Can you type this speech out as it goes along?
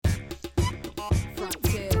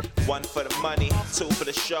One for the money, two for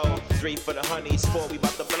the show, three for the honeys, four we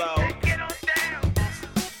bout to blow. Get on down,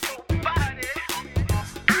 nobody.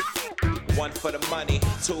 One for the money,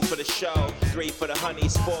 two for the show, three for the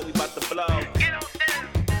honeys, four we bout to blow. Get on down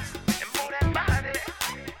and move that body.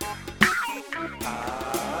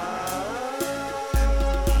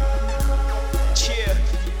 Cheer,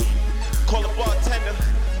 call a bartender,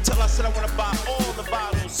 tell us that I wanna buy all the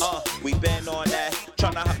bottles. We been on that,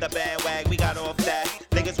 tryna hop the bandwagon, we got off that.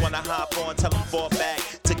 Niggas wanna hop on, tell them fall back.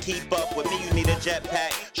 To keep up with me, you need a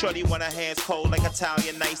jetpack. Shorty want her hands cold like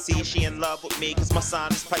Italian nicey. She in love with me, cause my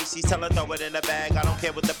sign is Pisces. Tell her throw it in the bag, I don't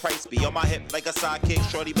care what the price be. On my hip like a sidekick,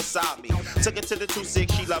 shorty beside me. Took her to the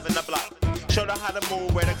 2-6, she loving the block. Showed her how to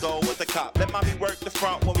move, where to go with the cop. Let mommy work the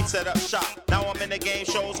front when we set up shop. Now I'm in the game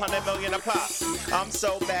shows, 100 million a pop. I'm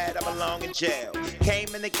so bad, I belong in jail.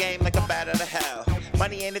 Came in the game like a bat out of hell.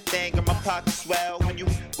 Money ain't a thing, and my pockets swell. When you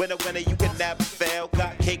win a winner, you can never fail.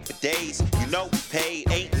 Got cake for days, you know we paid.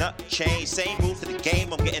 Ain't nothing changed, same rules to the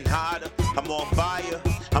game. I'm getting hotter, I'm on fire.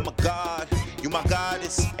 I'm a god, you my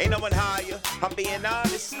goddess. Ain't no one higher, I'm being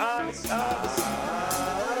honest.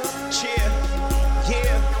 Cheer,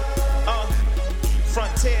 yeah.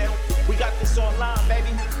 Frontier, we got this online, baby.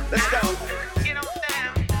 Let's go. Get on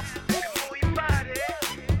down and move your body.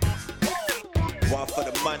 One for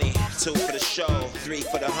the money, two for the show, three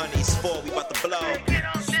for the honeys, four we bout to blow. Get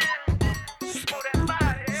on down, move that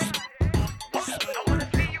body. I wanna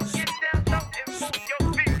see you get down low and move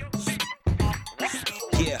your feet.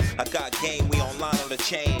 Yeah, I got game, we online on the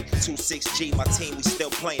chain. 26G, my team, we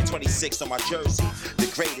still playing. 26 on my jersey, the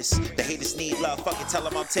greatest. The haters need love, fucking tell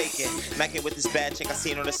them I'm taking. Mackin' with this bad chick I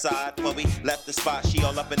seen on the side. When we left the spot, she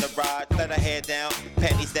all up in the ride. Let her hair down,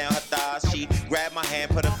 panties down her thighs. She grabbed my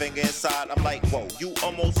hand, put her finger inside. I'm like, whoa, you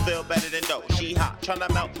almost feel better than dough. She hot,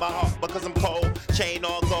 tryna melt my heart because I'm cold. Chain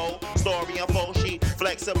on gold, story unfold. She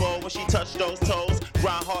flexible when she touch those toes.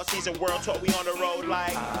 Grind hard season world tour, we on the road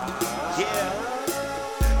like, yeah.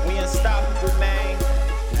 We unstoppable, man.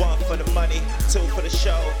 One for the money, two for the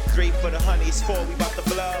show, three for the honeys, four we bout to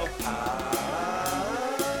blow.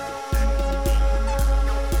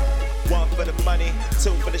 One for the money,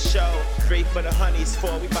 two for the show, three for the honeys,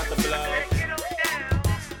 four we bout to blow.